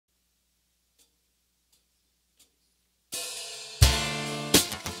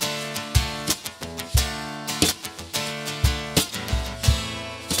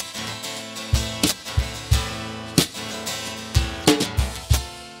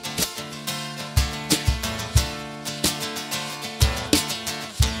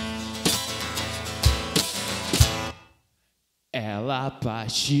Ela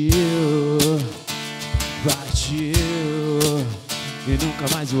partiu, partiu e nunca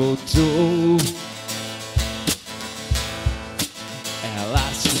mais voltou.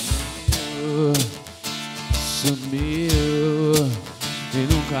 Ela sumiu, sumiu e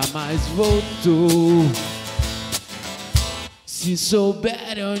nunca mais voltou. Se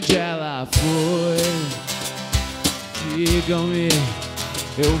souberem onde ela foi, digam-me,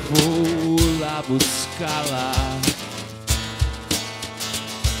 eu vou lá buscá-la.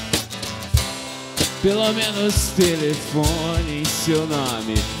 Pelo menos telefone em seu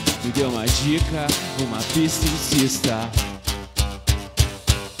nome, me dê uma dica, uma pista, insista.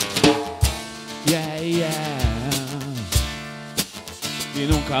 Yeah, yeah. E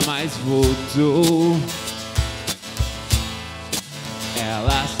nunca mais voltou.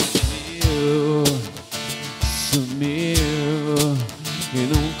 Ela sumiu, sumiu e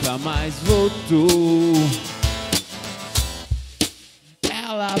nunca mais voltou.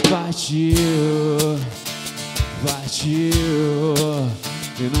 Ela partiu, partiu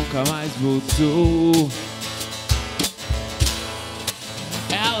e nunca mais voltou.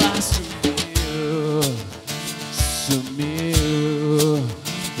 Ela sumiu, sumiu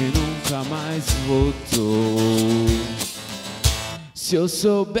e nunca mais voltou. Se eu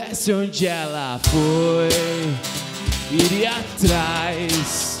soubesse onde ela foi, iria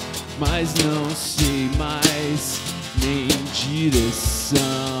atrás, mas não sei mais nem direção.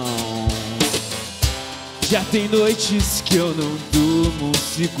 Já tem noites que eu não durmo um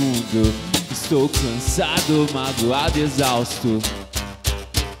segundo. Estou cansado, magoado, exausto.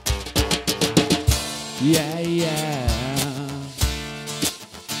 Yeah, yeah.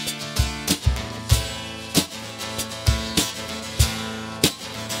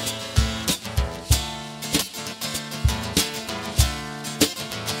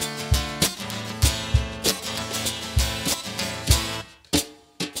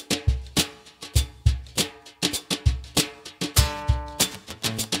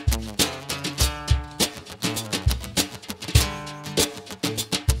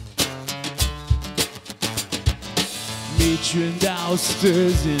 Meet you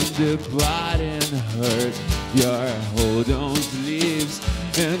downstairs in the bar and hurt your hold-ons leaves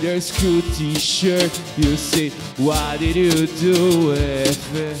and your school t-shirt. You say, what did you do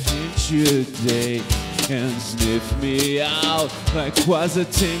with it today? And sniff me out like was a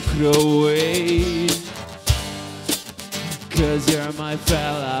 10 away. Cause you're my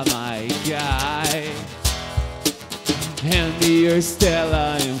fella, my guy. Hand me your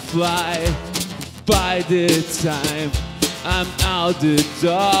Stella and fly. By the time I'm out the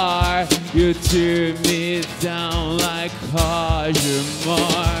door, you tear me down like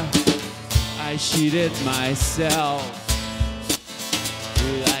Hajimar. I cheated myself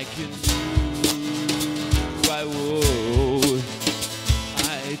like you knew I would.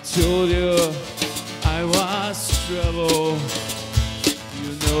 I told you I was trouble. You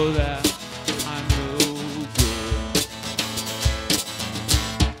know that I'm no good.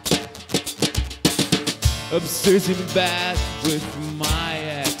 Upstairs in bed with my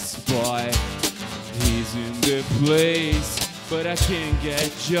ex-boy. He's in the place, but I can't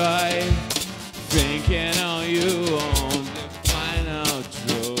get joy. Thinking on you on the final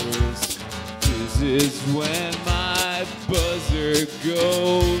throws. This is when my buzzer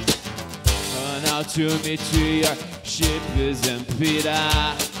goes. Run out to me to your ship isn't Peter.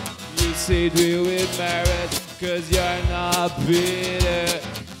 You said we were married, cause you're not bitter.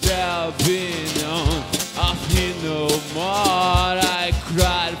 There'll be none of me no more. I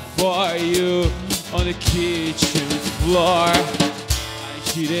cried for you on the kitchen floor. I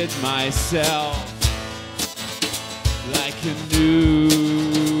cheated myself like you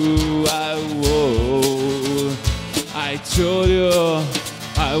knew I would. I told you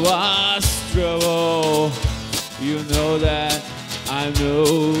I was trouble. You know that I'm no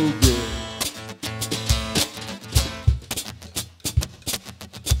good.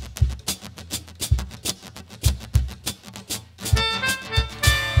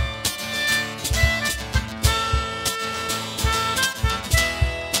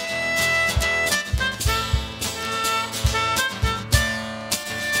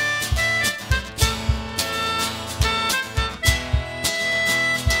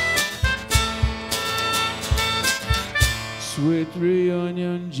 Sweet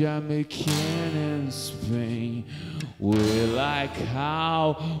reunion, Jamaican and Spain. We like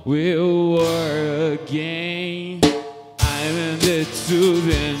how we were again. I'm in the tube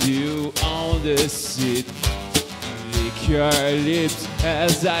and you on the seat. Lick your lips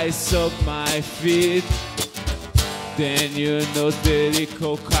as I soak my feet. Then you know the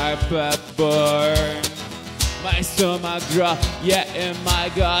little carpet burn. my stomach dropped, yeah, and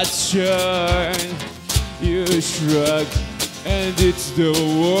my gut churned. You shrugged, and it's the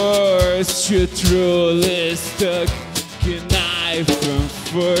worst. You truly stuck a knife from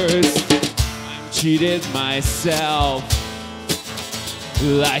first. I'm cheated myself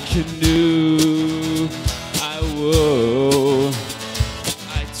like I knew I would.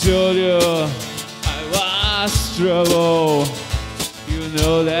 I told you I was trouble. You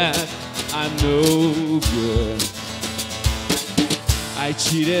know that I'm no good. I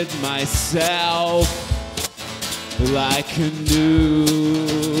cheated myself like I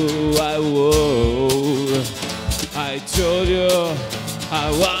knew I would. I told you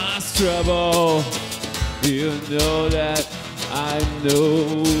I was trouble. You know that I'm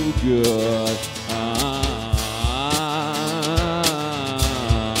no good.